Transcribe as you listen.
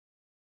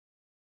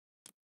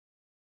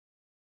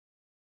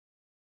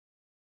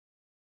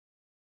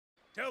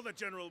tell the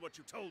General what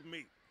you told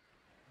me.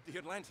 The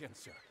Atlanteans,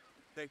 sir.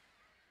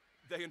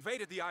 They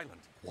invaded the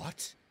island.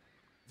 What?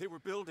 They were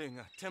building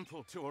a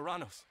temple to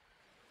Uranus.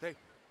 They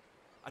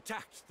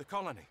attacked the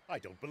colony. I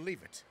don't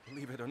believe it.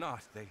 Believe it or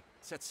not, they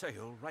set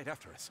sail right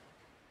after us.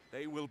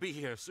 They will be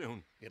here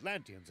soon. The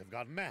Atlanteans have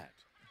gone mad.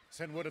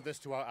 Send word of this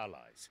to our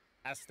allies.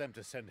 Ask them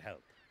to send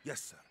help.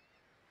 Yes, sir.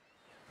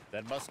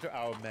 Then muster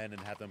our men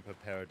and have them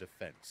prepare a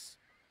defense.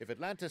 If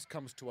Atlantis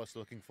comes to us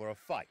looking for a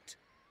fight,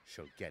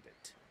 she'll get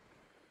it.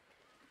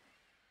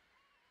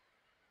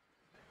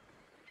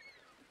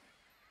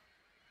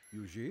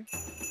 Yuji?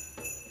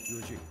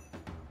 Yuji.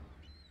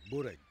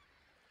 Bureg.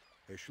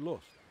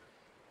 Schloss.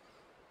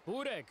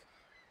 Bureg!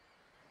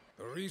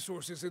 The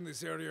resources in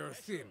this area are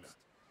thin,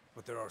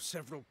 but there are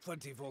several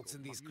plenty vaults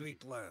in these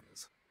Greek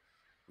lands.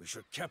 We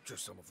should capture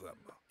some of them.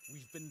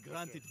 We've been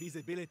granted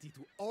visibility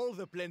to all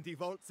the plenty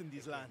vaults in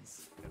these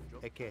lands.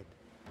 Eked.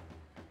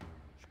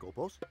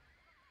 Skopos?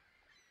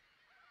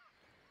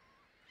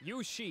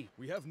 Yushi!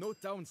 We have no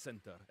town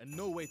center and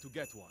no way to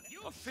get one.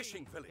 A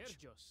fishing village.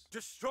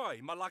 Destroy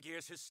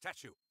Malagius'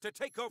 statue to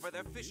take over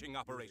their fishing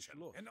operation.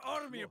 An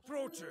army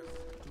approaches!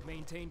 To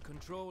maintain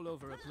control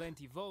over a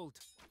plenty vault,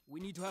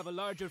 we need to have a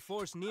larger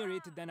force near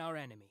it than our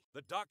enemy.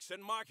 The docks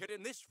and market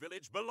in this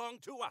village belong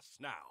to us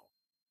now.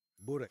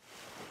 Bureg.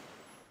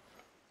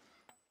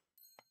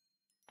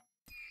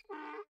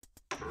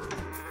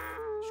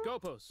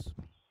 Skopos!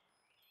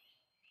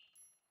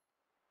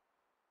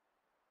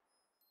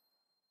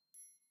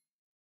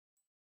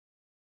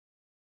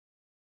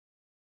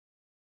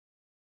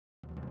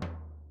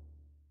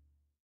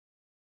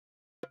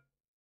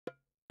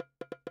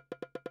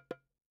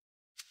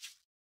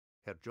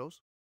 Herjos?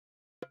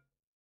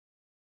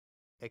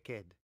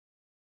 Eked.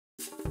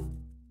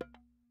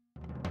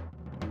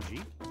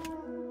 Yuji?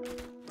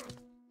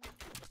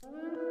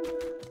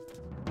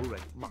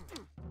 Bureg. Ma.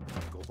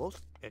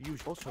 Skopos? And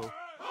Yuji also.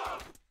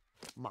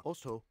 Ma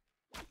also.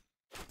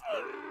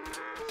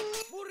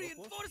 More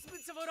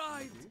reinforcements have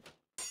arrived!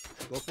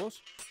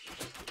 Skopos?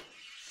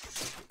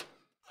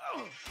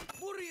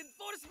 More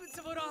reinforcements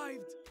have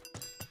arrived!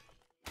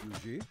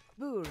 Yuji?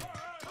 Bureg.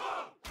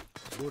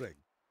 Bureg.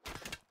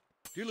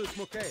 Tilus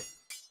Moke.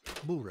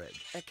 Bureg.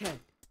 Eked.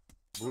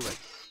 Bureg.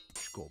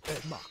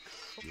 Skopos. Mak.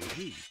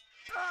 Yuji.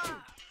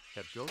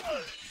 Herjos?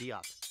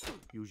 Diat.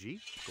 Yuji?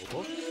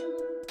 Skopos?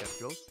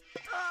 Herjos?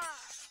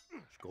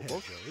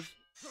 Skopos?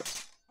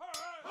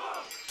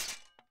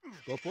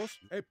 Skopos?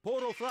 E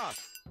poro fras.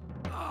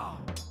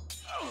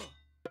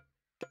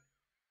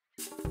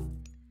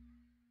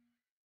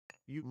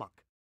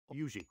 Mak.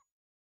 Yuji.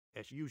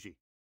 Es Yuji.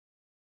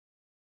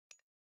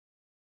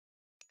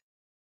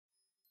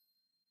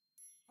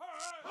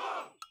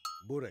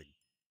 Bureg.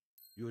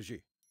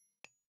 Yuji.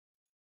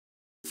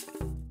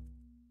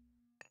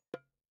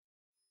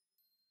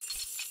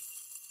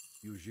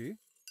 Yuji?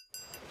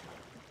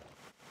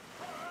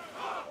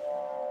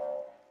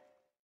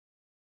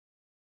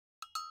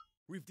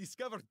 We've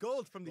discovered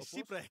gold from the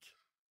shipwreck.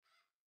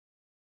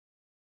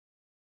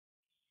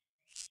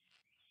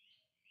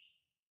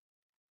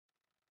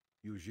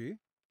 Yuji?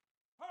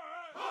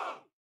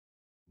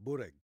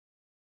 Bureg.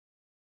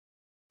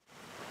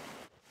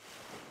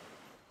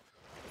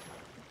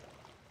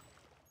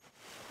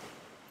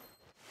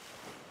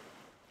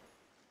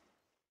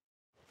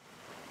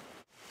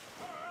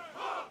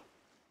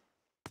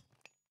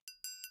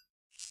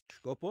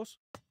 Skopos?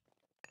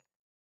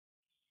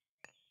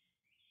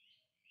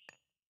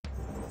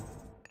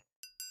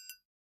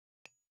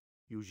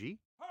 Yuji?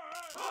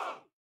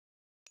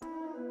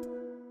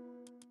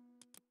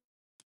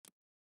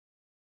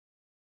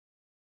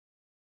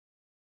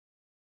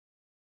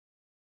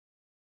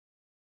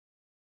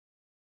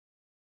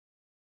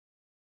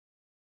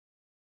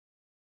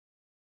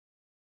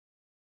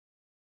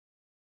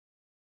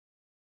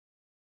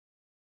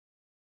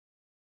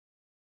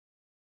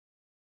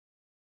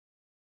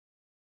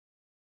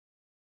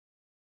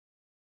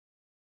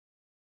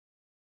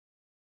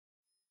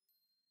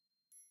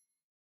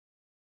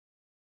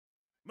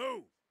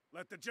 Move!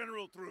 Let the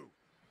General through.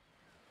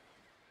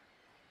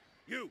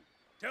 You,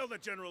 tell the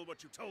General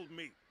what you told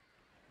me.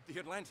 The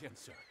Atlanteans,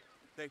 sir.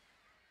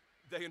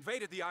 They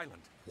invaded the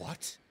island.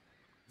 What?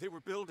 They were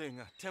building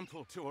a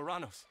temple to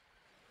Uranus.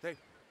 They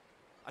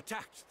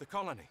attacked the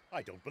colony.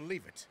 I don't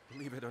believe it.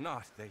 Believe it or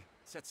not, they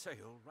set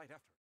sail right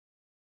after.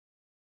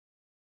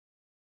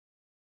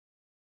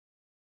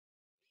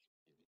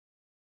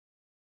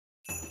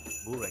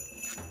 Bureg.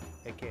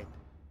 Eked.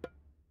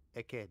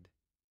 Eked.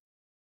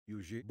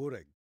 Yuji?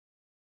 Bureg.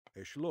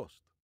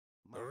 Schloss.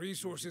 The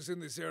resources in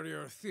this area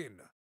are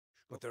thin,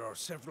 but there are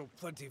several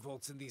plenty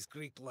vaults in these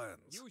Greek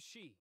lands.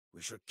 Yushi!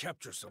 We should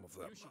capture some of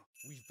them.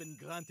 We've been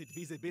granted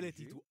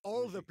visibility to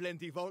all the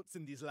plenty vaults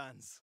in these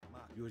lands.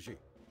 Yuji?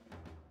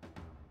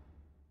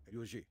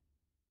 Yuji?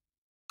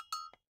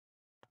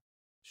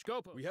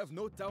 Skopos! We have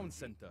no town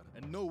center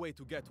and no way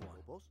to get one.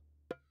 Skopos?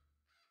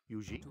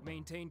 Yuji? To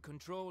maintain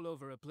control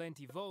over a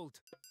plenty vault,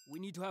 we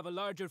need to have a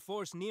larger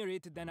force near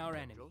it than our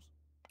enemy.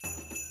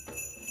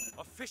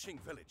 A fishing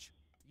village.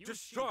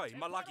 Destroy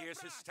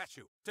Malagius'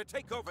 statue to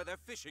take over their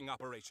fishing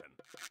operation.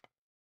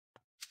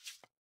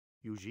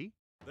 Yuji.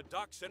 The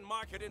docks and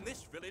market in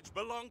this village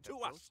belong to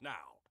us now.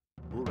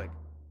 Bureg.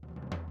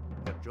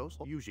 Herjos.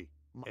 Yuji.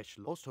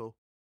 Eshlosto.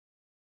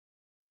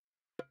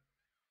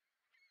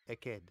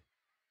 Eked.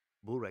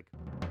 Bureg.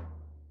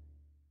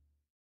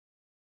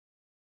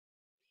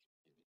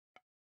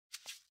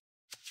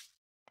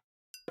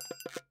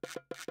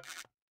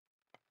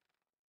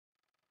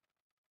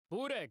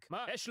 Bureg,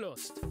 ma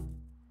Eshlost.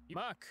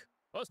 Mak,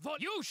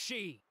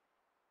 Yushi!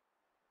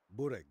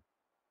 Bureg.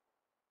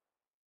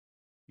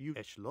 You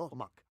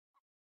Eshlomak.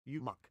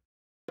 You mak.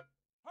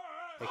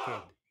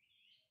 Eked.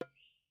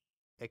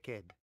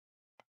 Eked.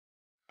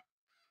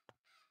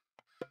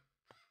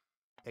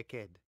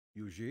 Eked.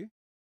 Yuji.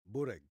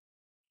 Bureg.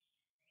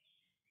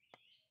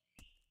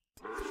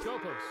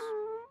 Skopos.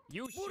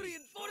 Yushi.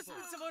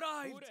 Reinforcements have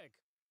arrived! Bureg.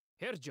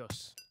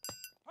 Herjos.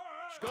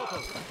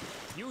 Skopos.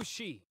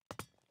 Yushi.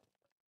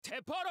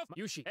 Teporov.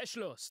 Yushi.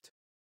 Eshlost.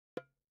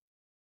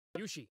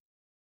 Yushi.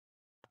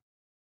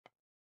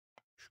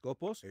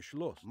 Skopos.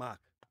 Eshlos. Mak.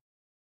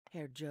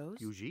 Herjos.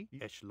 Yuji.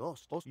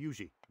 Eshlos. Os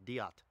Yuji.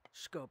 Diat.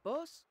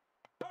 Skopos.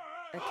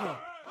 Aked.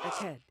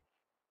 Aked.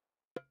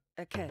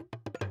 Aked.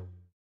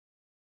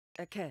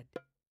 Aked.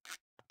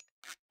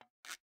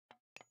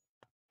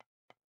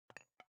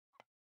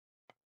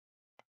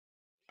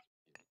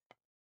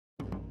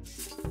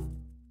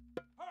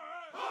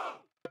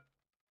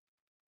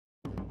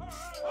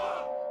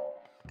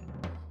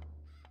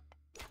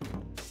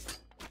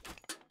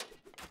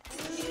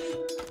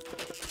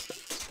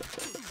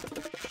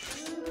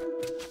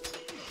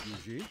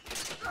 Yuji.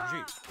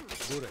 Yuji.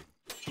 Bureg.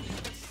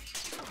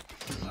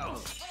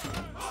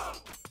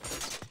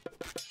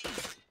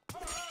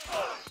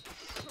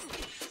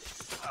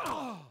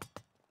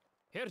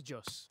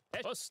 Herjos.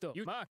 Osto.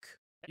 Mak.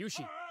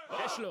 Yushi.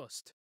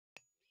 Eshlost.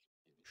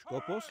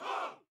 Skopos.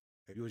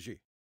 Yuji.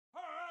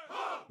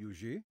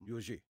 Yuji.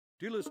 Yuji.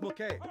 Dilis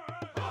Moke.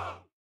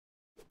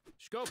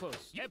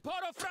 Skopos.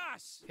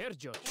 Eporofras.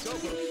 Herjos.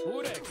 Skopos.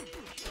 Bureg.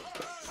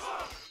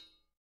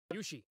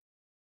 Yushi.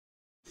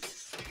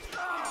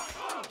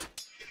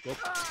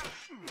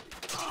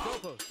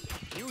 Skopos.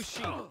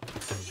 Yushi.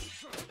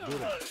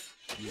 Bureg.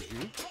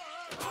 Yuji.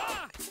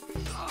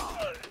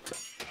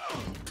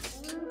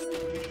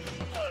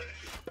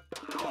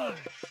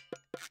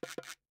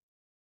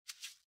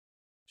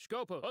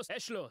 Skopos.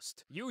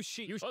 Eshlost.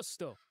 Yushi.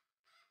 Osto.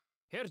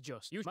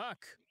 Herjos.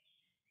 Mak.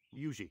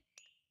 Yuji.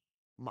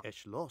 Mak.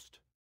 Eshlost.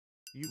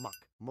 You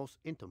mak. Mos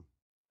intum.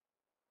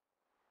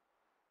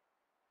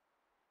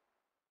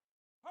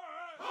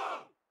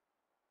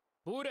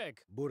 Bureg.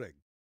 Bureg.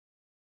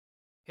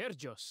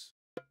 Herjos.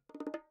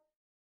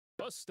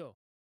 Osto.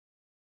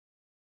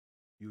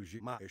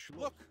 Yuji. Ma. Eshlos.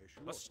 Look, a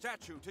Eshlos.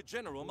 statue to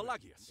General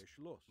Malagius.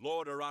 Eshlos.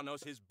 Lord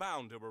Oranos is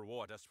bound to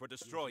reward us for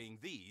destroying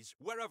these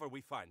wherever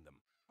we find them.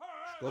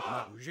 Skop.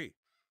 Ma. Yuji.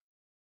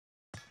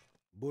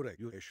 Bureg.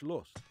 Yu.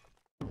 Eshlos.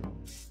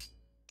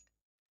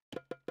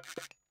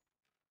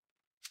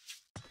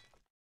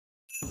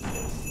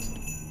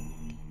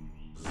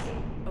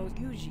 Os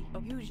Yuji. O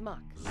Yuji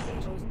Mak.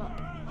 Os Mak.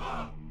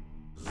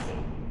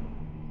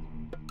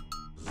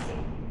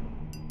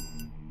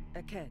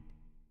 Aked.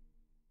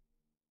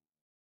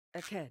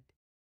 Aked.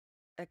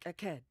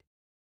 Aked.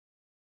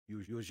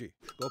 Yuji.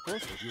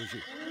 Skopos.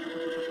 Yuji.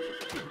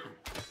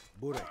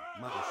 Bureg.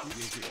 Ma.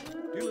 Yuji.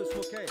 Dilis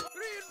Moke.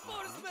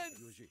 Reinforcements!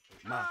 Yuji.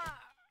 Ma.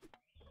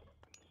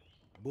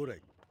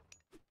 Bureg.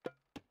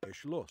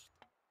 Eshlos.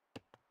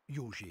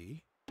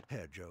 Yuji,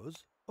 Herjos,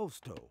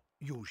 Osto,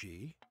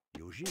 Yuji,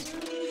 Yuji.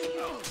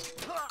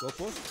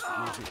 Skopos.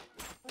 Yuji.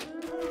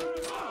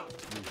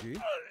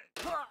 Yuji.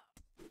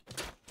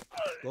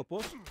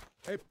 Skopos.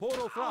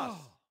 Eporofras.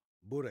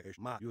 Bureg.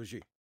 Ma.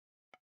 Yuji.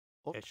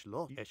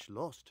 Eshlost.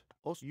 Eshlost.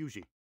 Os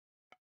Yuji.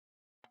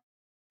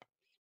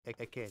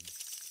 Eked.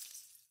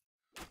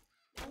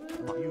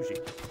 Ma. Yuji.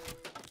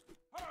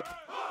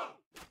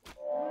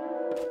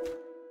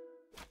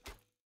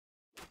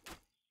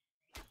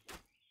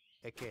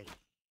 Eked.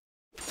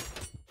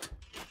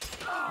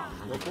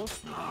 Skopos.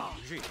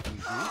 Yuji.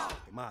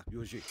 Yuji. Ma.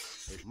 Yuji.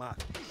 Esh. Ma.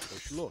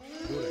 Eshlos.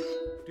 Bureg.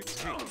 Yuji.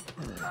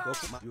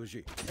 Skopos. Ma.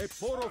 Yuji.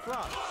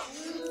 Eporofras.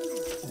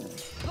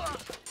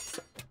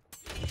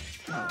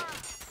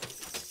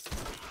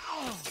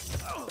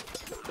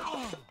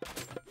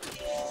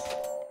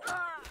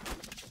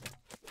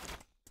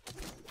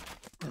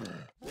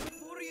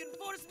 More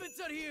reinforcements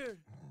are here!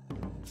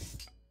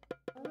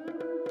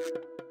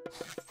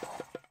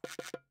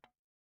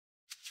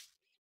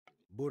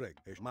 Bureg.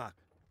 Esh. Mak.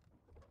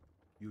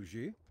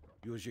 Yuji.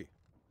 Yuji.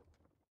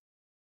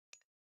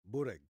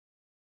 Bureg.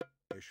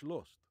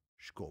 Eshlost.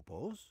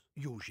 Skopos,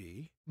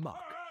 Yuji,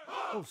 Mak,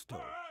 Osto,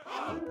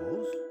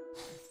 Skopos.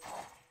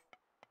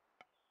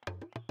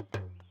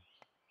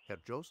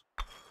 Herjos.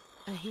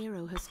 A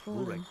hero has Bureg.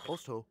 fallen.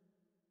 Osto.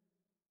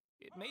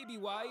 It may be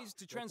wise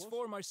to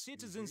transform our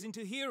citizens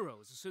into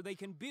heroes so they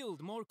can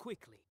build more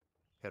quickly.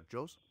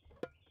 Herjos.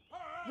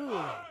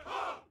 Bureg.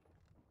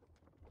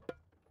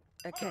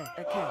 Aked.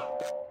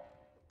 Aked.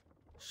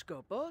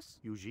 Skopos.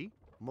 Yuji.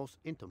 Mos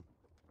intum.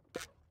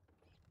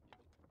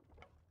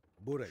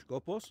 Burek.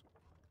 Skopos.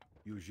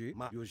 Yuji.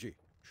 Ma. Yuji.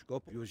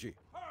 Skop. Yuji.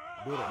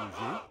 Burek.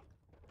 Yuji.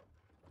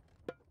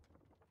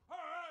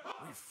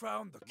 We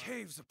found the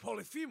caves of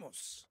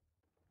Polyphemus.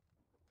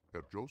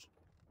 Herjos.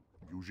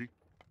 Yuji.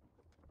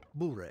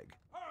 Bureg.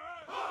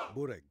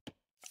 Burek.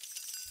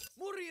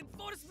 More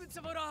reinforcements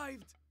have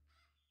arrived!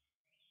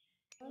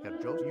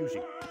 Herjos.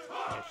 Yuji.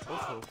 Esh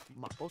also.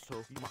 Ma.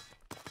 Also. Ma.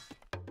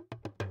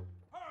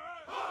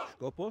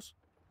 Skopos.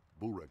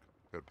 Bureg.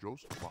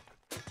 Herjos. Mak.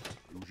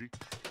 Yuji.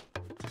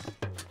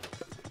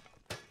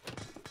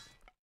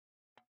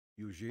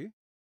 Yuji.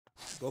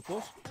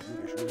 Skopos.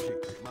 Yuji.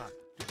 Ma.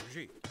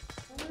 Yuji.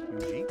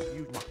 Yuji.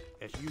 Yuji. Ma.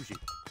 Esh Yuji.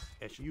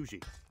 Esh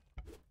Yuji.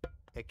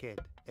 Eked.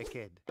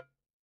 Eked.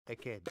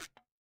 Eked.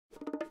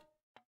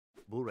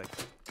 Burek.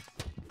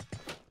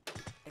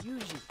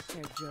 Yuji.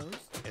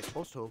 Herjos. Esh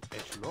also.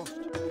 Esh lost.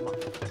 Ma.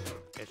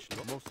 Esh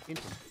mos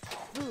intum.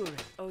 Bure.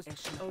 Os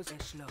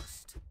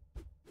lost.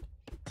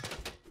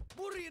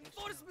 More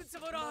reinforcements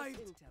have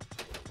arrived!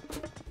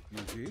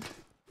 Yuji.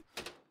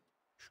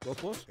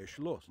 Skopos. Esh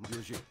los.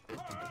 Yuji.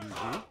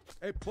 Yuji.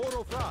 E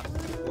poro fras.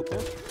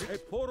 Skopos. E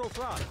poro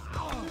fras.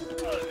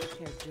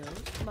 Herjos.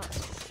 Mak.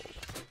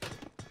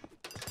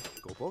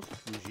 Skopos.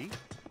 Yuji.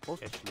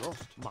 Os. Esh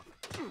lost. Ma.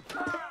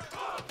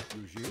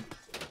 Yuji.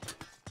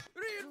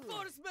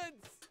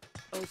 Reinforcements!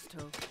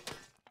 Osto.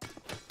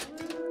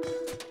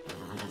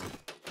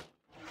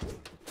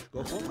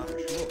 Skopos. Ma.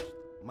 Esh lost.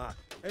 Ma.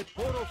 E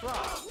poro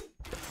fras.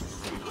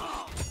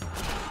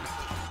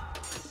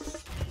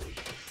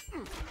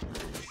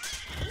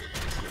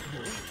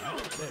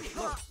 Esh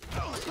lost.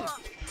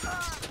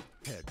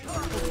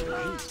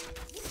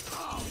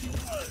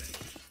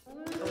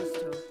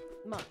 Osto.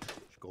 Mak.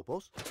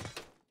 Skopos.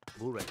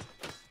 Burek.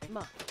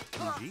 Mak.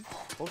 Yuji.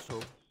 Also.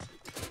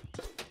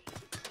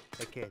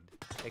 Eked.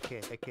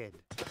 Eked. Eked.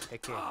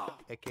 Eked.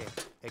 Eked.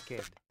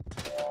 Eked.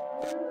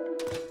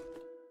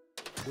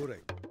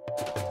 Burek.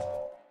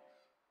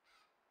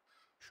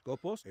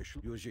 Skopos. Esh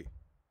Yuji.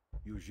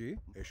 Yuji.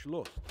 Esh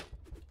lost.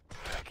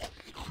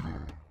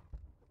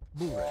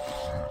 Bureg.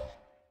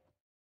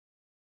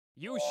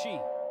 Yushi.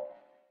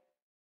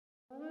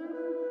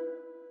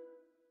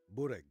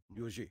 Burek.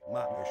 Yuji.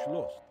 Ma. Esh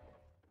lost.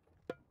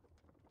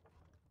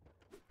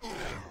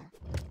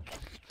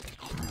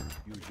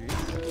 Yuji.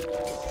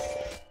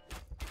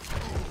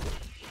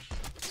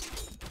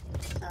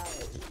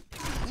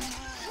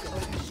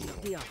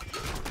 Dia.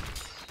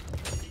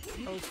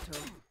 Osto.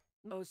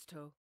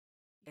 Osto.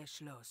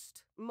 Esh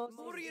lost.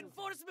 More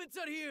reinforcements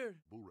are here!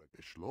 Bureg.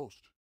 Esh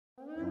lost.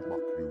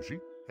 Yumak. Yuji.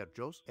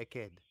 Herjos.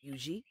 Eked.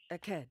 Yuji.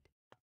 Eked.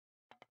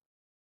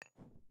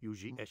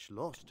 Yuji. Esh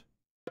lost.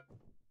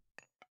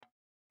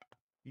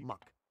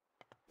 Mak.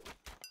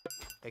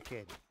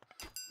 Eked.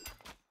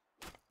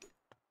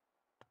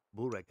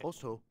 Burek.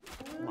 Also.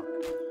 Mak.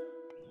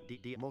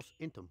 Di mos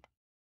intum.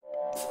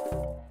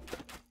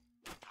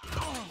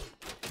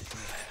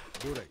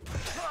 Burek.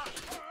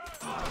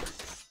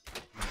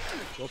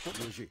 Skopos.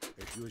 Yuji.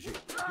 Esh Yuji.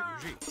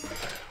 Yuji.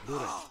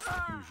 Burek.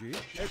 Yuji.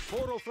 E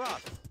poro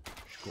fras.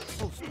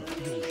 Skopos.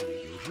 Yuji.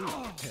 Yuji.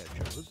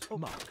 Herjos.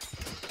 Mak.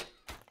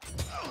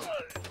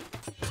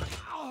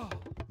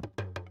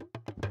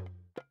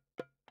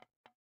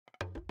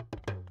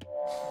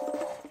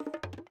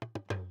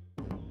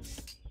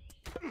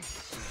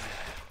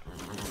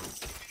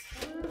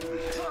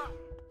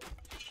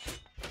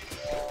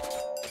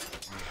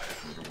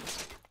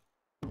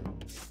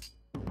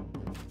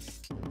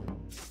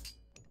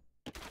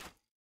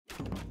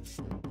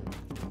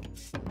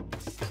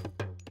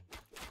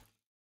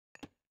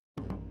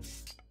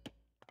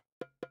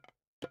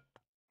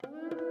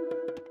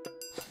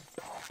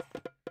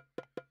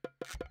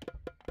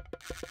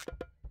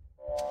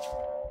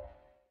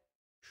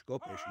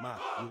 Skop. Esh mak.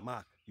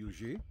 Mak.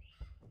 Yuji.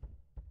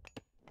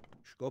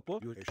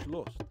 Skopos. Esh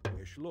lost.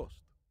 Esh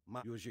lost.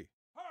 Ma. Yuji.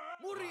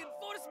 More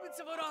reinforcements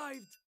have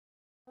arrived!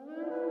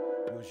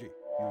 Yuji.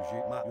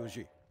 Yuji. Ma.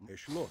 Yuji.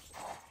 Esh lost.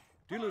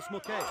 Tilus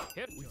Mokay.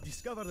 We've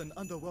discovered an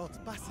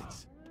underworld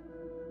passage.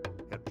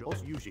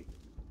 Herjos. Yuji.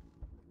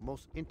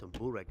 Mos intum.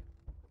 Burek.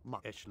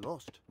 Mak. Esh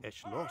lost.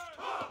 Esh lost.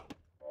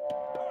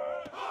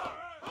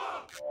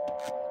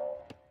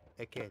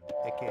 Eked.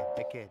 Eked.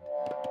 Eked.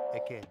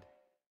 Eked.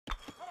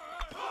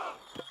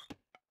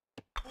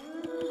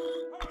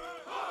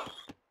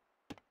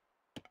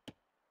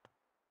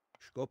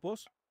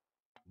 Skopos.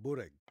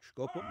 Burek.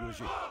 Skopos.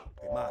 Yuji.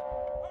 Mak.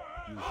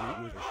 Yuji.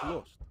 Esh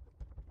lost.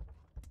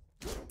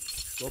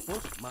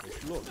 Skopos. Ma.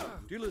 Esh lost.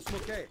 Tilus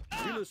Mokay.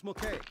 Tilus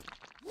Mokay.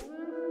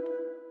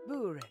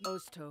 Bure.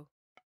 Osto.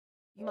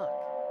 Mak.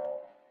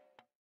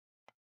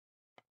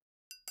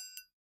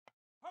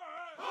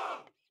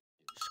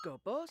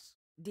 Skopos.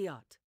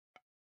 Diat.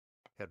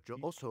 Herjo.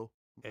 Also.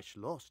 Esh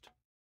lost.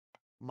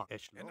 Mak.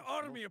 Esh lost. An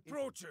army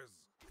approaches.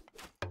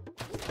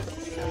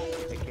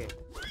 Eked.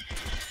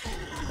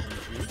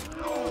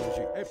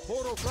 Yuji. E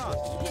poro fras.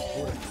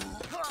 Burek.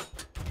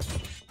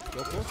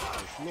 Skopos.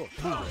 Esh lost.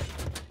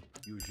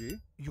 Yuji.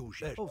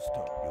 Yuji.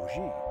 Osto.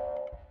 Yuji.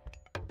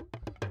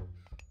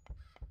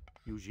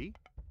 Yuji.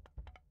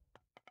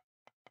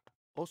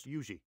 Os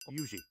Yuji.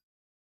 Yuji.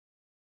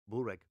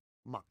 Bureg.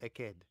 Mak.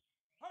 Eked.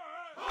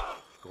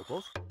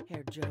 Skopos.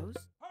 Herr Joes.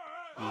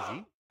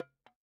 Yuji.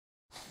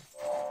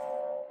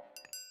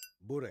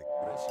 Bureg.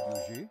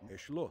 Yuji.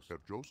 Eshlos. Herr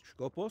Jos.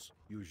 Skopos.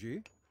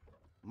 Yuji.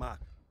 Mak.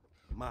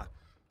 Mak.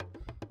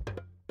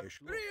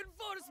 Eshlos.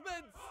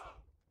 Reinforcements!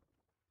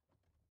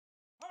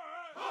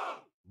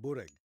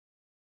 Bureg.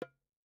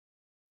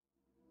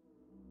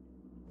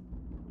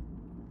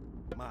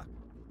 Mak.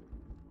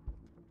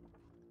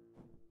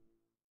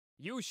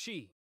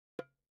 Yushi.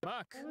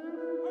 Mak.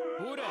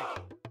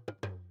 Bureg.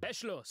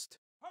 Beschlost.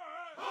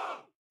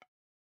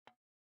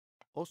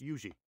 Os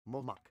Yuji.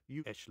 Momak.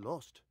 You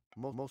Eshlost.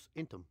 Mos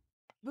Intum.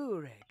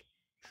 Bureg.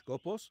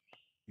 Skopos.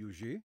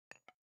 Yuji.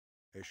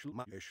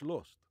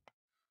 Eshlost.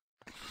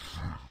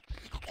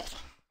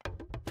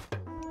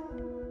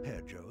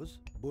 Herr Joes.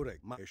 Bureg.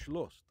 Ma.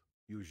 Eshlost.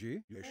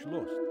 Yuji.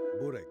 Eshlost.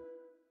 Bureg.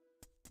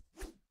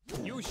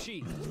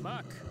 Yushi.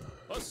 Mak.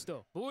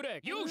 Osto.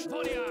 Bureg. Yush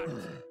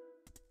Voliard.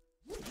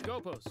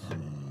 Skopos.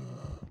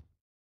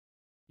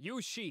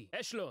 Yushi.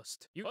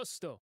 Eschlost.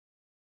 Osto.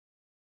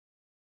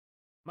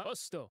 Ma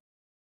Osto.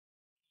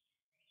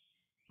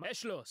 Ma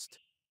Eschlost.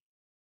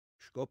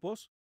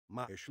 Skopos.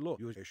 Ma.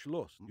 Eshlost.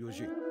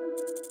 Yuji.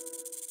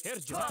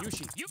 Herjo.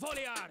 Yushi.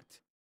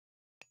 Voliard.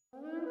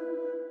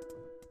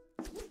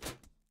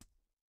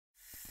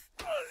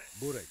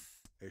 Bureg.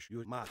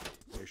 Mak.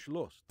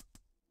 Eshlost.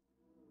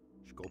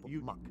 Skop.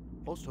 You Mak.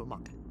 Also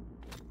Mak.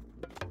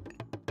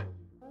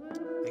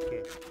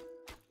 Eked.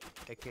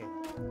 Eked.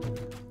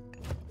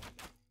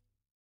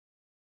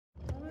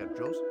 Herr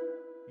Jos.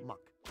 Mak.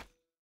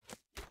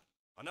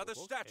 Another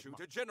statue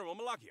to General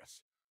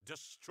Malagius.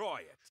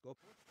 Destroy it.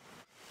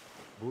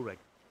 Bureg.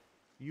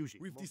 Yuji.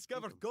 We've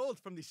discovered gold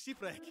from the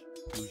shipwreck.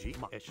 Yuji.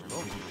 Ma.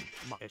 Eshlost.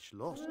 Ma.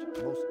 Eshlost.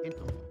 Mos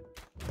Intum.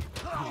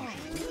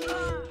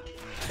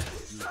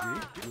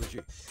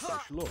 Yuji.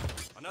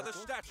 Eshlost. Another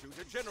statue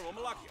to General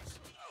Malagius.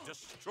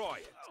 Destroy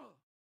it.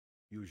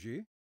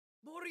 Yuji.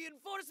 More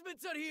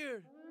reinforcements are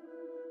here!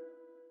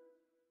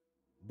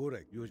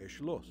 Bureg. Yuji.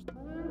 Eshlost.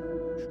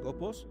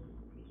 Skopos.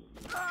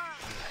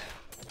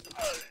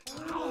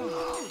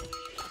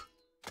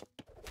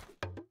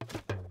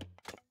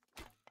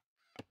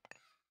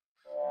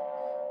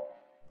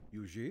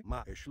 Yuji.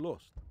 Ma.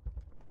 Eshlost.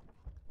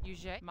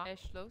 Yuji. Ma.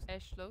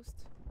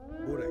 Eschlost.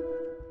 Bureg.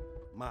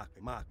 Mak.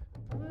 Mak.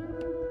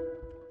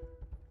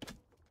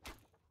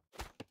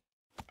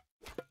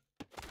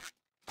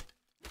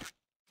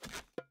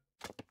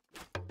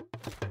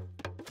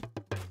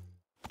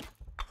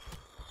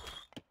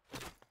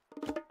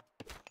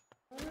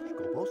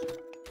 Skopos.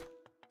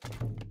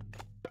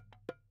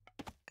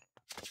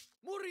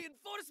 More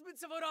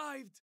reinforcements have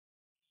arrived!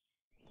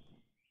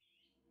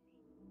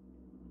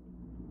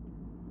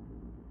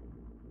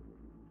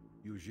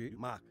 Yuji.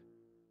 Mak.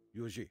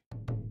 Yuji.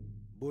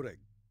 Bureg.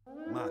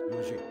 Mak.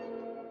 Yuji.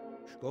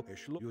 Skop.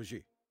 Eshlost.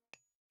 Yuji.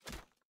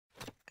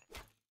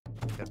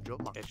 Herr Jo.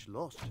 Ma.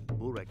 Eshlost.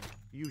 Bureg.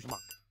 Yuji.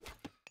 Mak.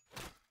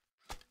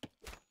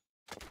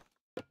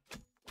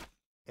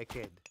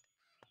 Eked.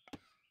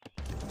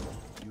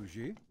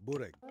 Yuji.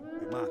 Bureg.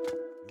 Mak.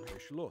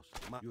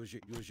 Eshlost. Mak. Yuji.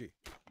 Yuji.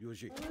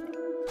 Yuji.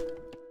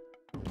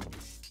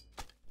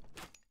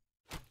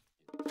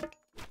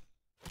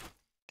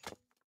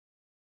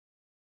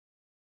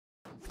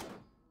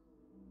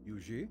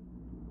 Yuji.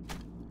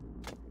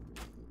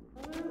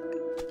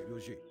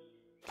 Yuji.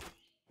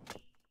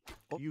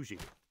 O Yuji.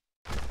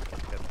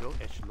 Herr Jo.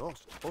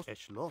 Eshlost. Os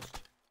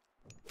Eshlost.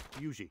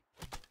 Yuji.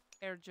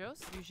 Erjos.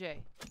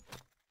 Yuji.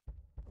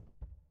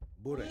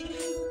 Bureg.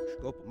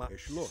 Skop. Ma.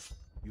 Eshlost.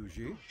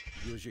 Yuji.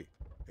 Yuji.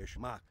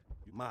 Eshmak.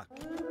 Mak.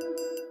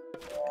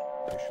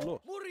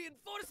 Eshlost. More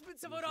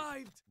reinforcements have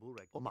arrived!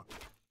 Bureg. O Mak.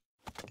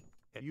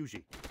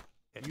 Yuji.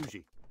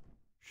 Yuji.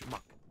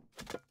 Shmak.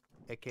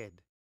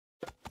 Eked.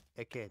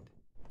 Eked.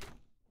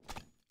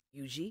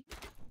 Yuji.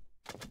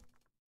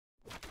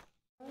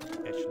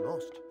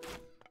 Eshlost.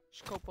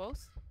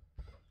 Skopos.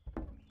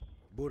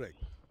 Bureg.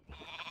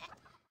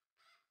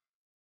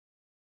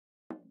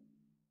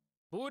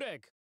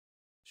 Bureg.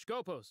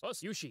 Skopos.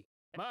 Os. Yushi.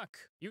 Mak.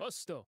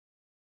 Osto.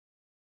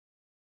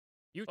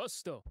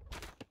 Osto.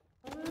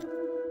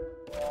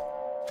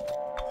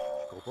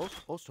 Skopos.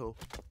 Also.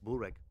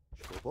 Bureg.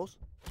 Skopos.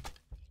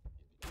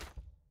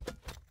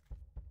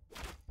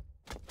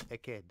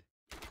 Eked.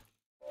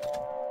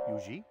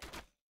 Yuji.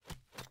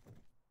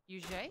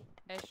 Yuji.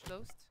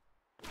 Eschlost.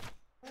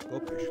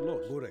 Skop.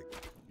 Eshlost. Bureg.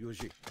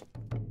 Yuji.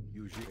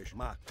 Yuji.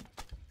 Eshmak.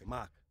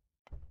 Mak.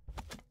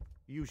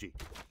 Yuji.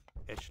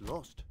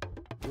 Eshlost.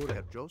 Bureg.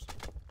 Herr Jos.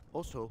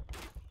 Also.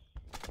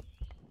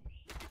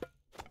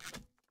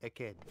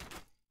 Eked.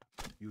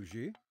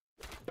 Yuji.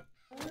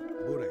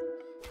 Bureg.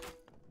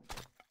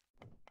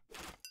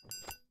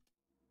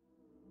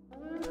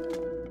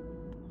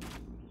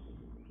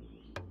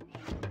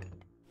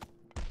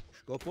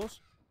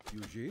 Skopos.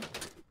 Yuji.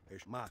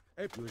 Eshmak.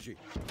 Yuji.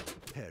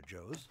 Herr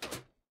Joes.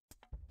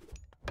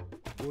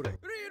 Bureg.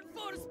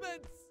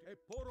 Reinforcements!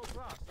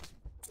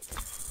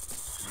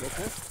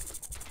 Skopos.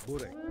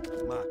 Burek,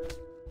 mak.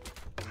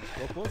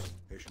 Skopos,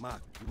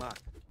 eshmak, mak.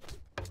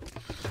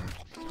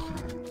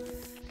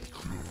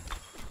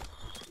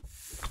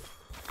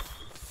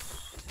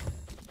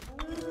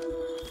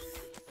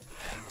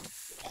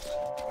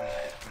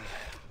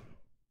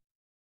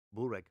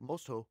 Burek,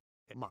 oso,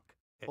 mak,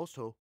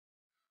 oso.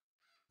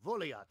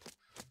 Voliat.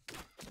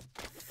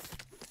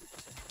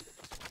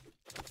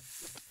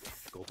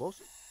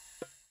 Skopos,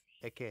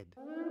 eked.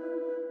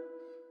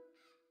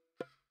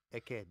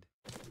 Eked.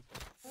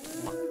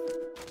 Mak.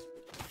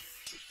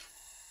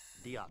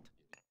 Diat.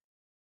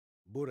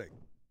 Burek,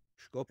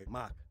 skop,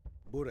 mak.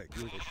 Burek,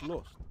 juž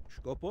lost.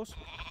 Skopos,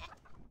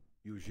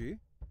 juži.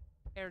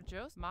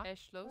 Erjos, ma,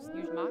 eshlos,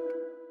 yujmak.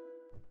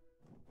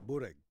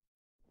 Burek.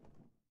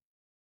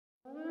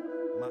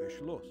 Ma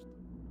lost.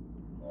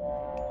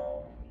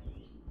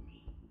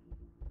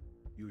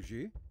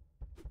 Juži.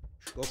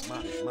 Skop,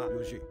 ma,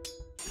 juži.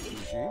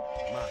 Juži,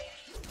 ma.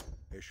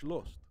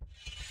 Lost.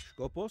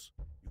 Skopos,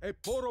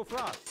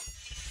 porofras.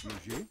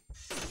 Juži.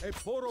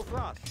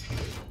 Porofras.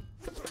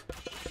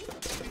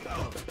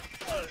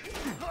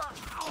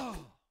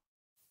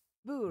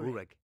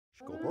 Burek.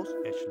 Skopos,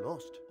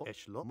 lost.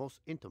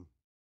 Mos intum.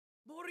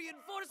 More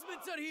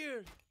reinforcements are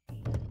here!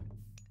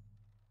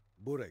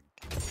 Burek.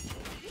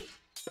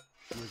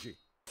 Juži.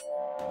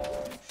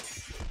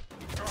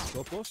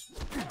 Skopos,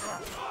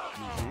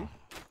 juži.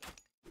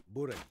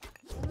 Burek.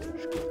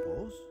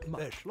 Skopos,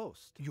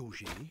 lost.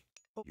 Juži.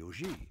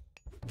 Juži.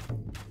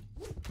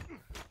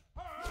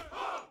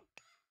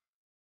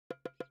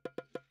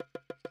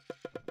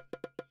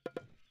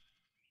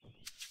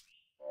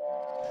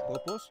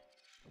 Skopos,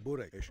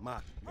 burek,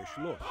 mak,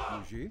 lost.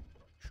 Juži.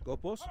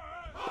 Skopos.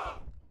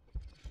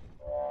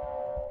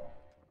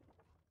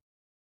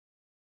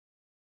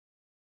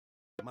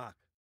 Mak.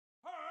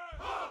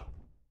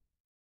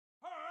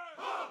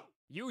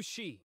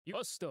 Yushi,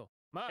 Yosto,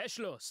 ma,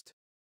 eshlost.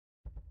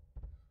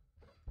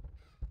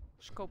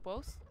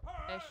 Skopos,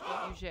 eshlo,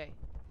 yuje.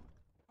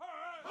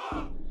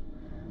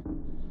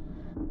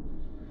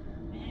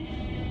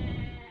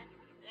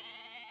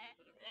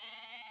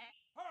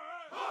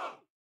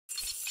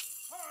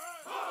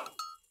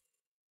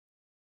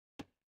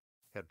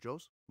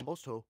 Herjos,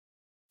 oso.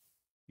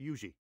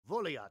 Juži.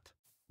 Voliat.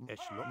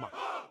 Mak.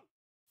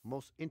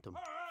 Mos intum.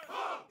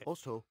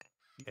 Oso.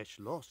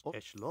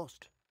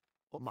 Lost.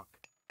 Mak.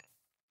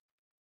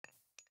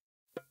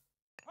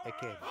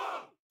 Eked.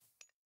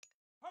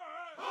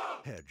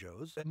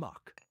 Herjos,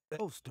 mak.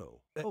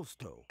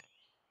 Osto.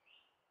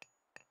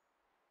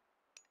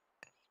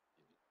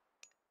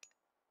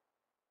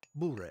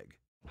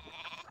 Bureg.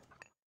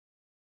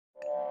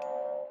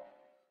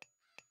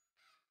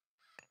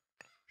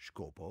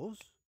 Skopos,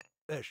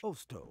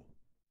 osto.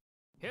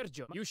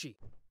 Herjo,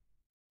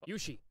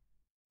 Yushi.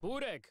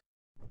 Bureg.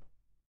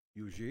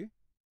 Juži.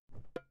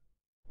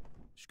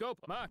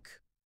 Skop,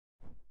 mak.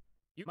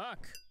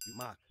 Mak.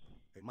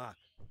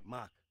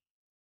 Mak.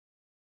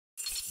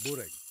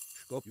 Burek.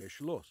 Skop,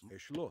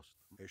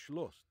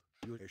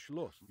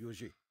 lost.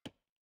 Juži.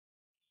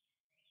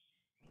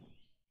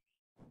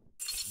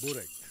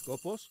 Burek.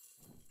 Skopos,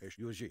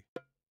 juži.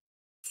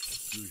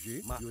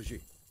 Juži, ma,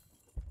 juži.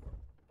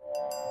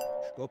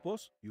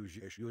 Skopos,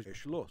 juži,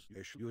 lost.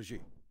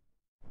 Juži.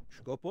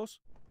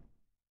 Skopos,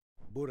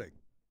 burek.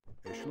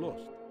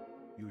 Lost.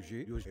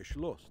 Juži,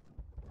 lost.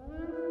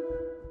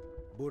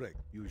 Burek,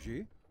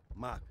 juži,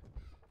 mak.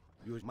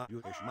 Juži, mak.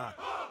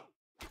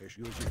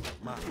 Juži,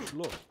 mak,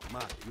 lost.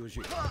 Mak,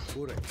 juži,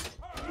 burek.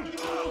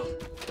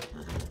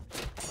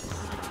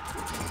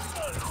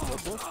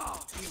 Skopos,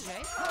 Yuje.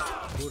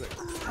 burek.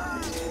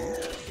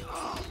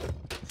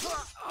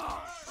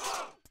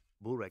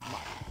 Burek,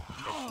 mak.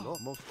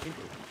 Mos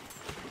intum.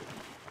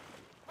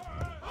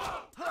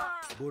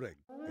 Burek,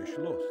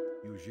 lost.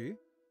 Juži,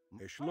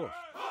 lost.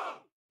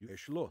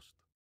 Lost.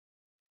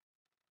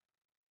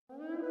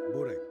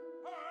 Burek.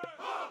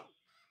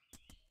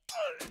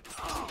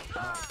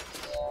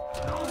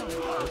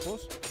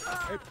 Skopos,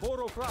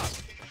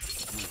 porofras.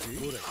 Juži,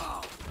 burek.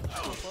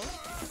 Skopos,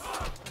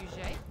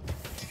 yuje.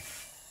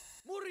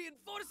 More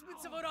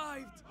reinforcements have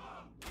arrived!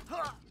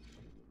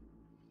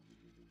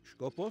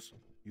 Skopos,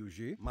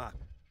 juži, mak.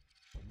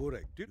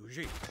 Burek,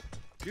 juži.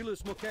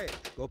 Dilis moke.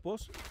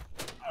 Skopos.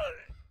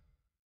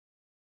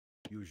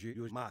 Juži,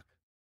 mak.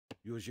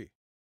 Juži.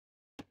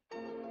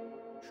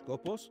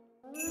 Skopos.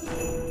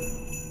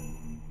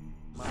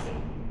 Mak.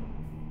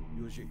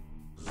 Juži.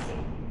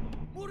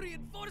 More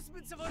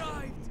reinforcements have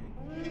arrived!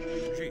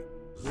 Juži.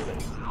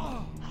 Burek.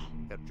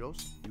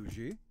 Herjos,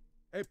 Juži.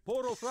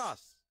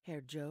 Porofras.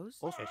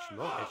 Herjos.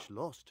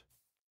 lost.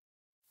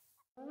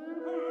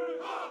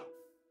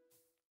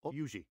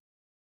 Juži.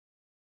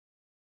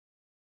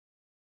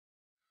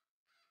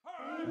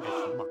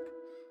 Mak.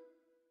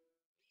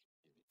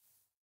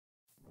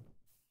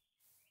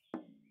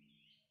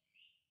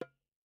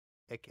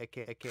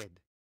 Eked.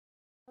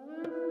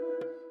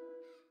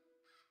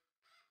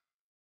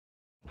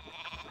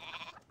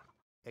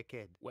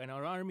 Eked. When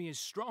our army is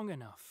strong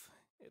enough,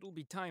 it'll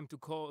be time to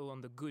call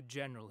on the good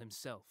general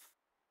himself.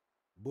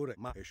 Burek,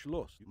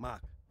 lost.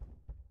 Mak.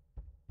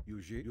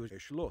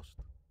 Yuji, lost.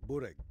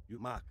 Bureg,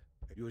 Mak,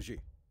 Yuji.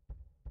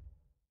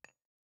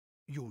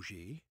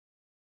 Yuji.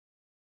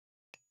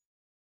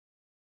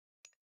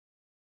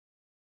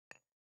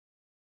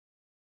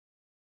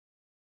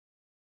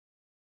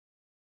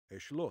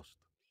 Lost.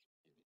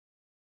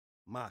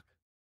 Mak.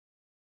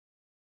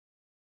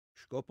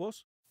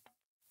 Skopos.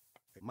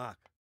 Mak.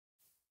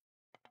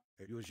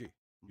 Yuji,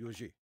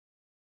 Yuji.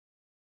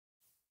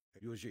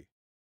 Yuji.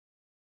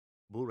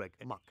 Bureg,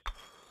 Mak.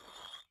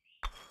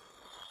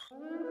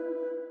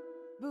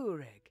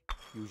 Bureg.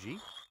 Yuji.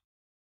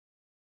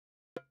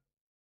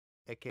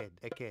 Eked,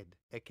 Eked,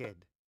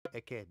 Eked,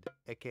 Eked,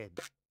 Eked.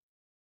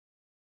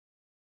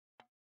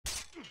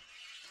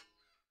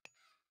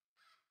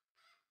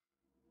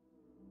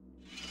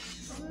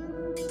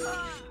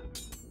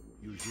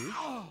 Yuji.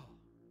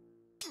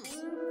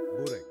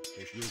 Bureg,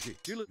 Yuji.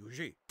 Kill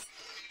Yuji.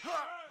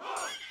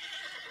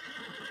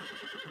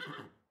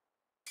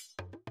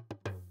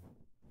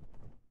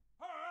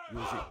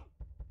 Yuji.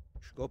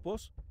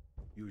 Skopos.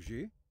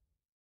 Yuji.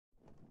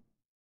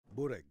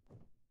 Bureg.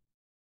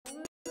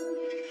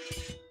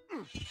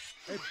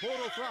 A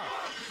poro flash.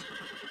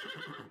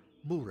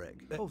 Bureg,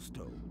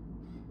 Osto.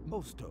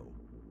 Osto.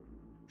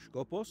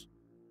 Skopos.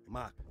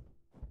 Mak.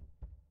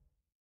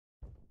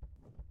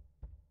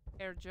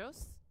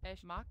 Erjos,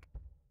 Mak,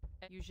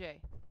 Yuji.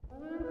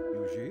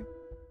 Yuji.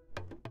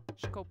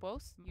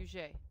 Skopos,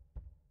 Yuji.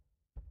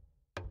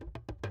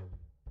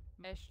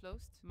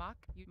 Meshlost, Mak,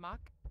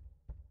 Mak.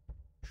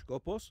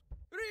 Skopos.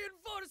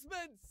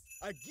 Reinforcements!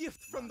 A gift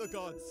from the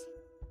gods.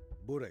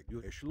 Bureg,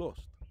 you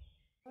lost.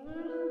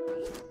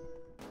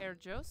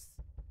 Erjos,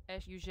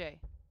 Yuji.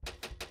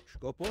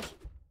 Skopos.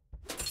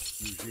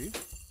 Yuji.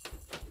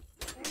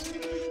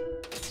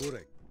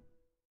 Bureg.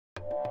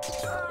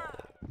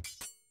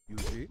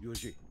 Yuji,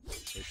 Yuji.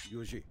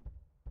 Yuji.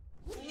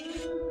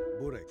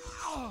 Bureg.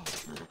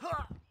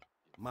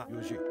 Mak,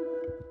 Yuji.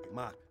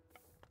 Mak.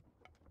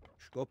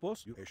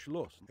 Skopos, you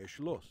lost.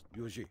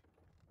 Yuji.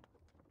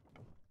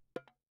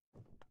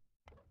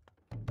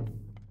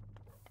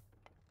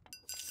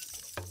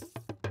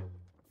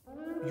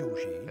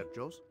 Yuji.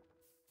 Erjos.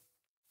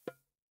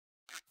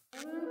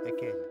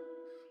 Eked.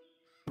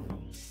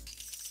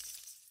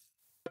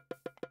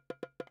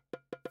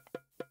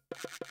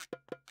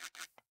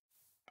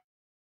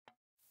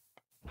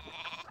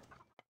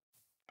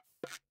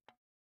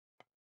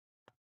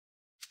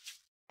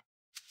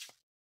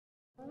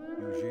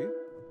 Yuji.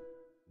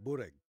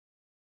 Bureg.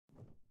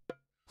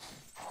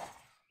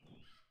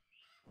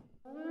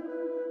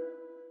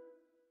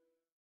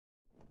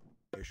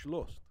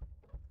 Lost.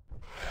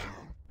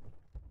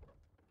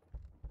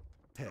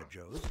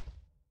 Terjos.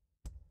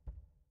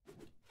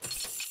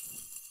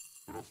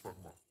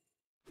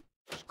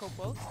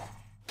 Skopos.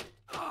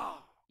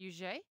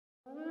 Yuji.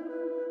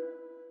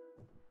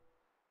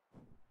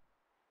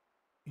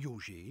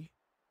 Yuji.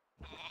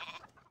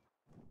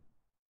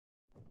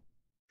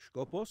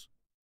 Skopos.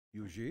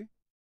 Yuji.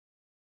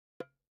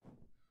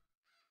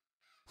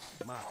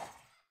 Mak.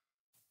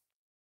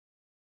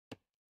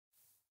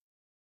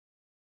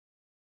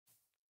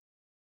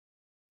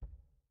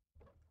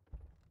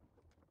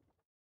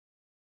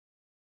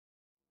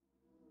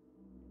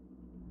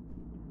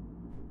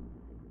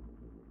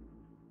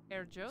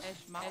 Erjos,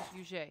 Mak,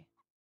 Yuji.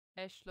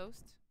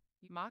 Eshlost,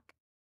 Mak.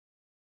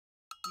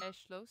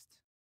 Eshlost.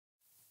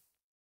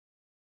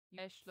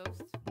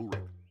 Eshlost.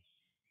 Bureg.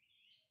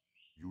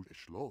 You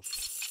lost.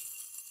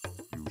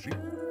 Yuji.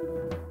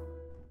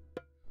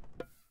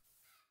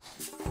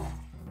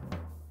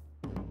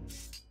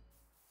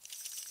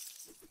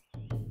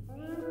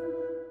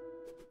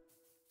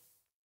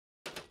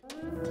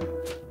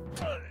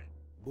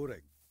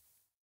 Bureg.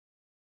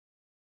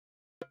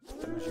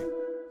 Yuji.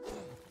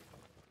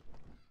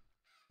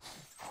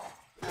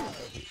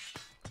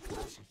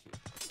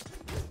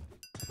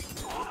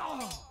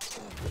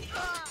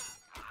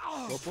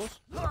 Skopos.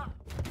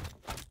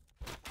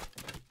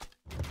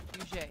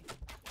 Yuji.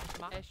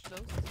 Mak.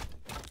 Eshlost.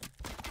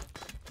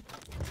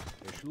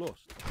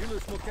 Lost. Kill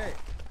Smoke.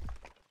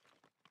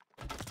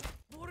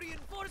 More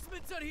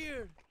reinforcements are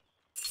here.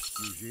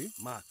 Yuji.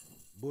 Mak.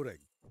 Bureg.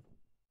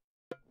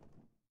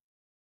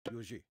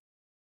 Yuji.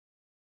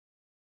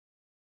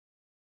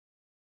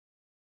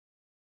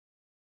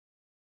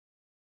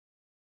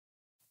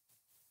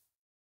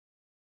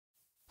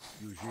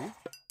 Yuji.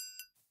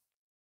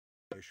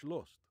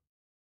 Lost.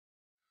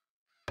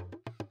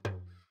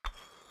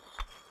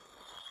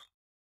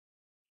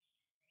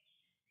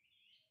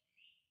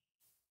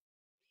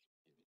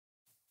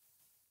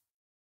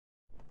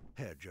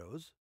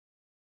 Terjos.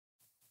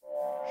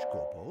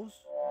 Skopos.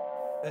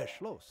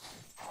 Lost.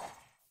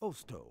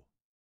 Osto.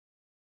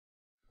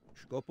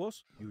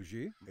 Skopos.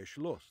 Yuji.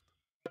 Lost.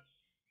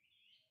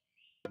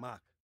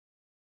 Mak.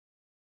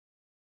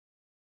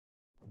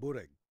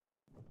 Bureg.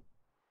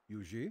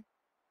 Yuji.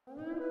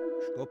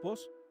 Skopos.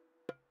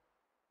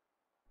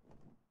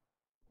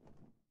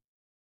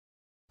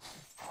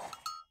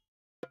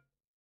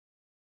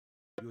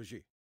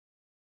 Yuji.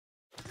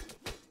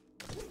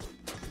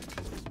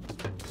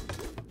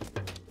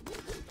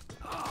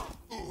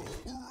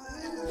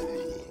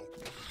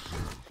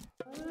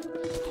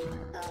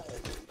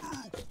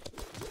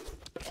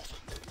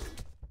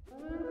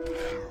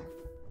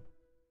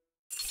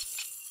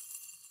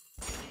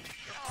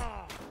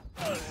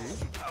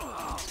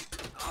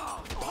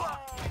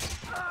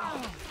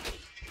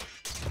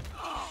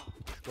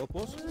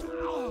 Skopos.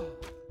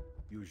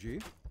 Yuji.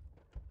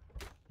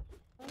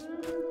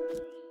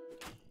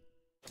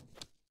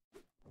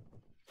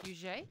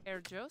 Uje,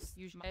 Erjos,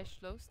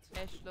 Eshlost,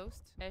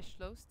 Eshlost,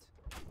 Eshlost,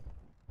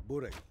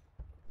 Burek.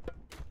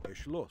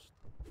 Eshlost.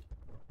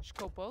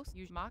 Skopos,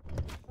 Mak,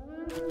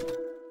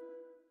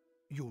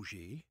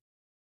 Yuji.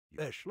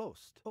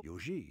 Eshlost.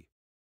 Yuji.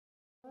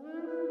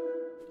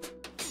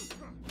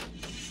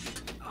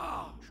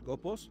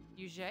 Skopos.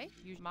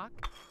 Uje, Mak,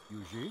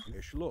 Yuji.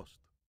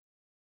 Eshlost.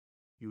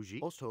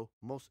 Yuji. Also,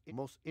 mos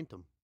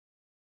intum.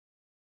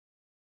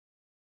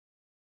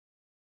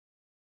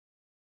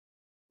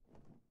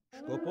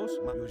 Skopos.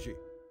 Yuji.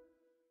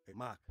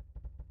 Mak.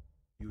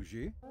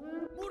 Yuji.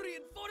 More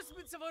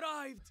reinforcements have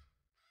arrived!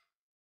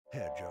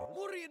 Herjos.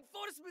 More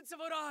reinforcements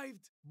have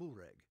arrived!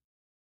 Bureg.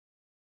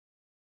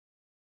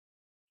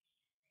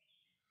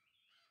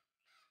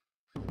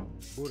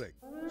 Burek.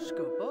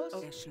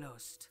 Skopos.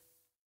 Eshlost.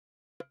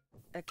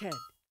 Aked.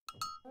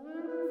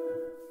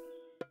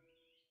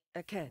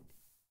 Aked.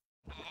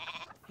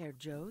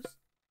 Herjos.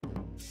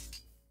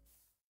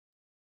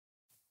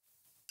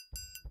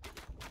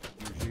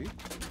 Yuji.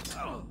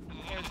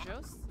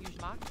 Erjos,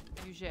 Mak,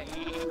 Uje,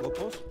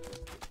 Skopos.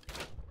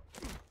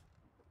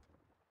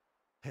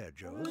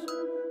 Herjos.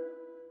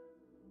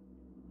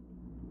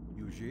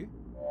 Yuji.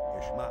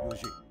 Eshmak.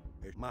 Yuji.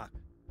 Eshmak.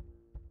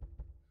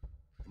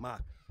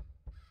 Mak.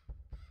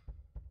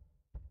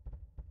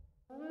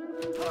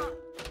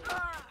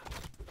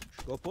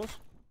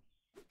 Skopos.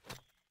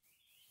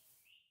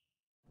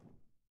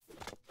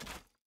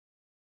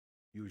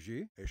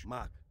 Yuji.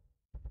 Eshmak.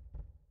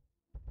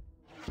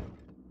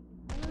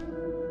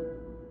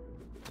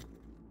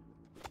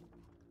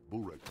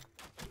 Burek.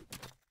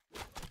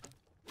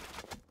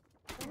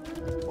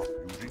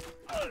 Yuji.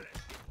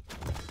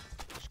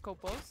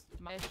 Skopos,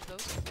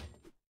 Eshlost,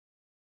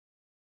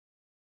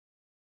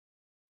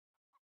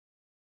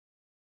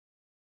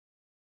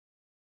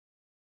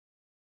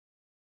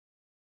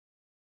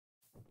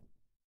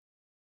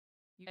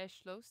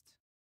 Eshlost,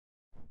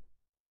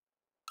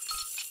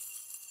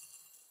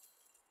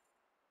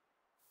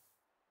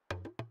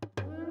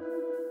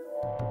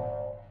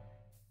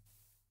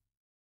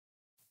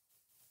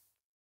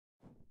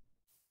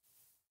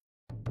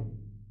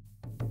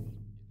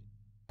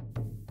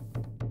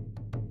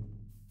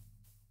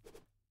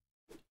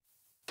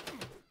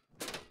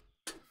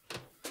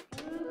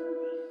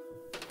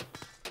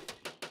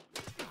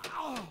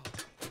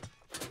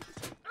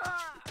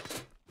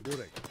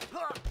 Burek.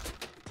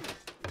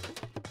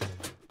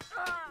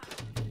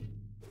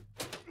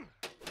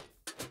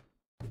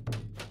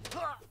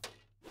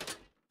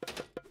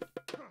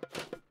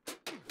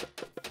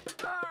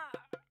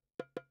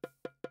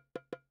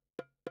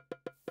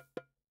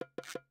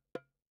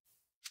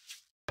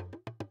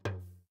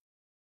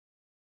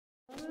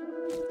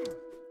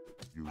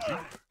 Yuji.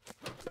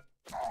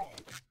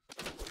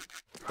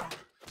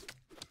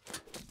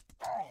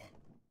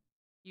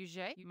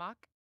 Uje,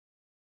 Mak,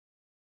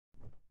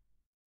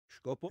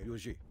 Skopos.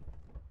 Yuji.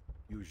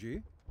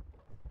 Yuji.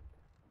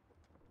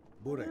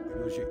 Burek.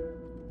 Yuji.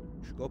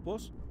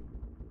 Skopos.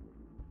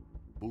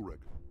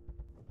 Burek.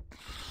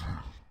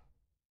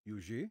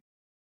 Yuji.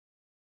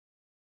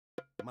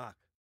 Mak.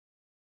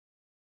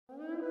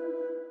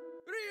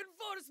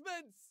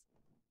 Reinforcements!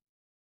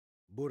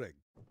 Burek.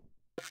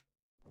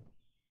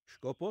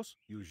 Skopos.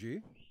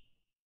 Yuji.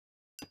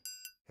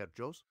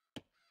 Herjos.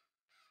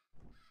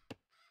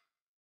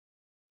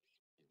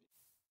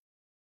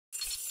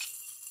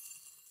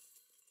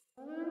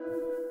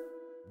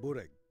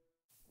 Burek.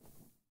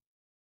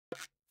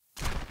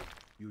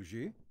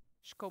 Yuji.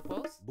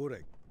 Skopos,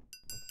 Burek.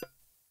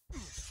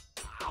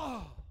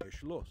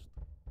 Eshlost.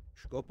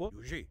 Skopos.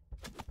 Yuji.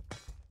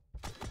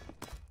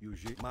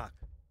 Yuji. Mak.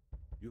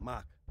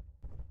 Mak.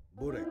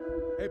 Burek.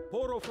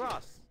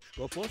 Eporofras.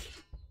 Skopos.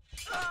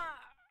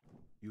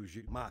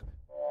 Yuji. Mak.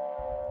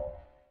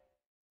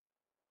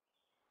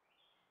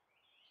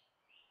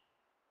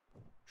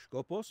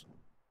 Skopos.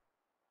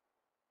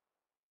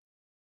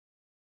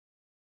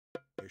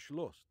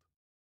 Eshlost.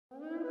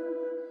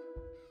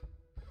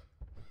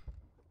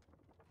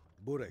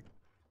 Burek.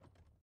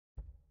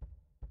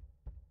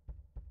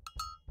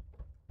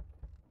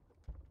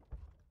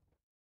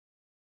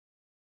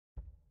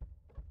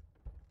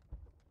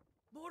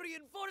 More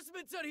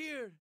reinforcements are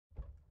here!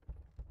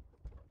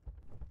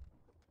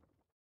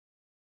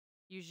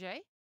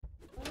 Uje,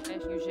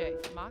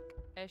 Uje, Mak,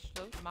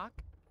 Eshlost, Mak,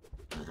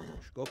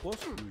 Skopos.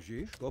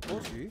 Yuji.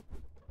 Skopos. Yuji.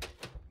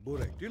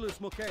 Burek. Dilis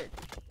Mokay.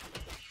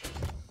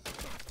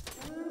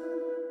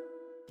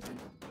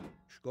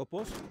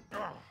 Skopos.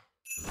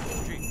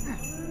 Yuji.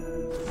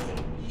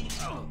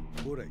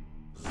 Burek.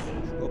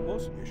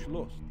 Skopos.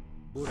 Eshlost.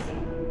 Burek.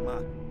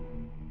 Mak.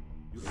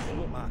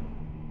 Yuji. Mak.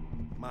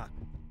 Mak.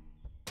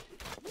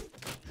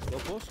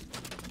 Skopos.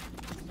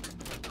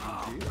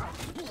 Yuji.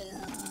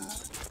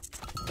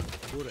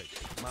 Burek.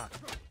 Mak.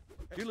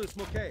 Dilis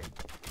Mokay.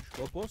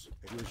 Skopos.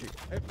 Yuji.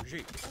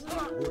 Yuji.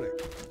 Burek.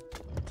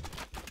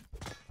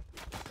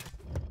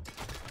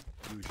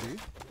 Yuji.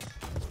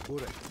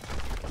 Burek.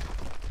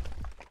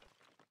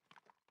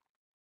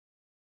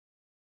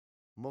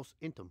 Most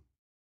intim.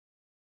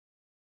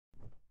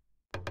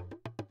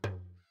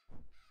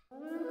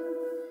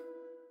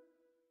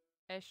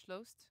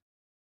 Eschlost.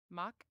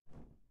 Mark.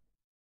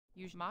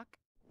 Use Mark.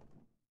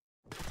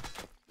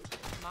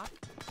 Mark.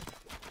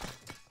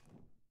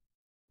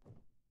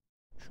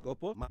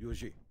 Skopos.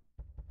 Yuji.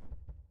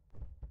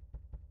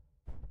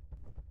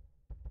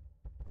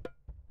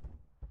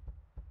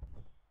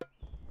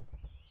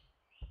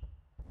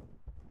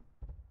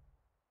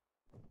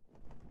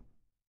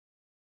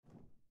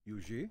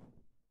 Yuji.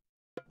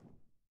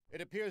 It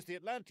appears the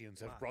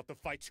Atlanteans have brought the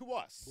fight to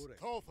us.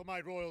 Call for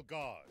my royal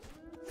guard.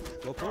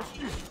 Skopos.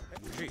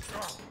 Yuji.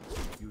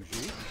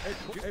 Yuji.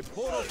 E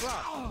poro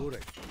bra.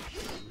 Burek.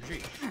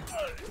 Yuji.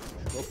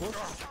 Skopos.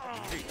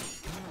 Yuji.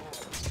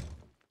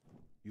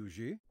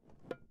 Yuji.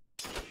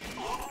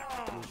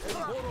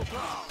 Poro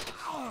bra.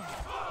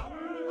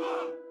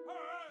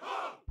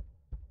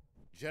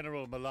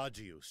 General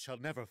Malagius shall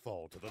never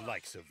fall to the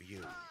likes of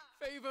you.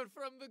 Favor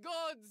from the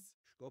gods!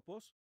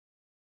 Skopos.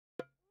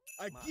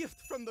 A gift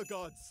from the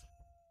gods!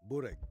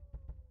 Burek.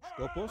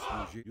 Skopos.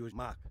 Yuji. Yuji.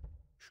 Mak.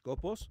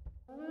 Skopos.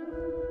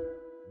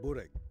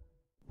 Burek.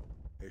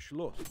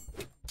 Eschlos.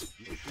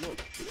 Eschlos.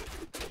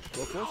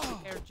 Skopos.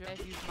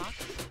 Use Mark.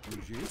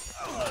 Yuji.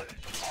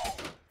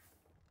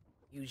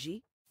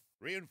 Yuji.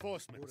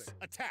 Reinforcements,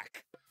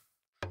 attack!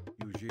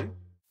 Yuji.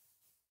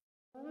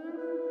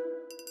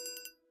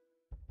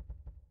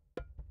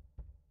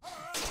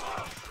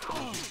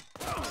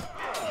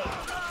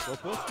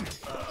 Skopos.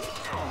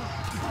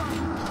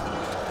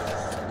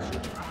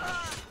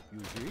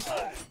 Yuji.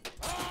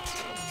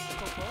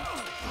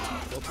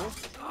 Skopos.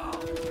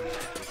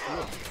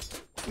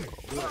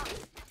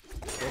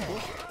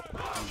 Skopos.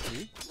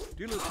 Yuji.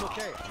 Dilus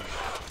Mokea.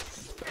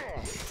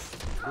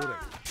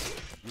 Burek.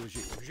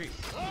 Yuji. Yuji.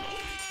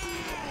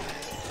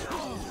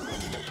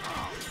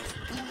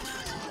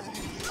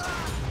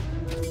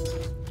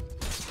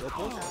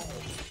 Skopos.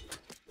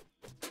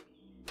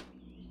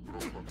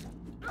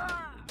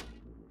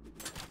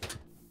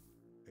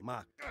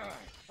 Mark.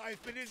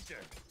 I've been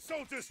injured.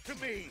 Soldiers to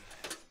me!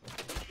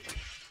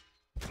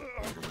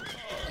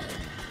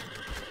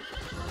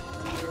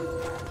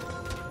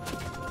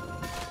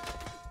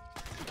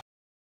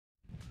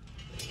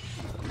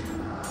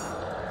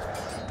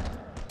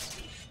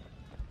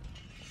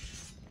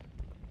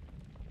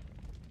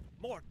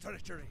 More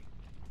treachery!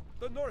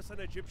 The Norse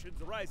and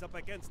Egyptians rise up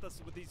against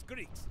us with these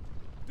Greeks.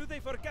 Do they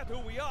forget who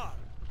we are?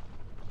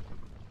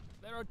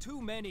 There are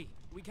too many.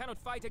 We cannot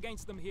fight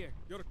against them here.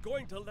 You're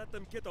going to let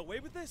them get away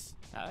with this?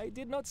 I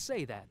did not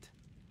say that.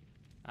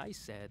 I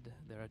said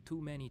there are too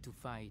many to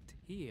fight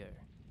here.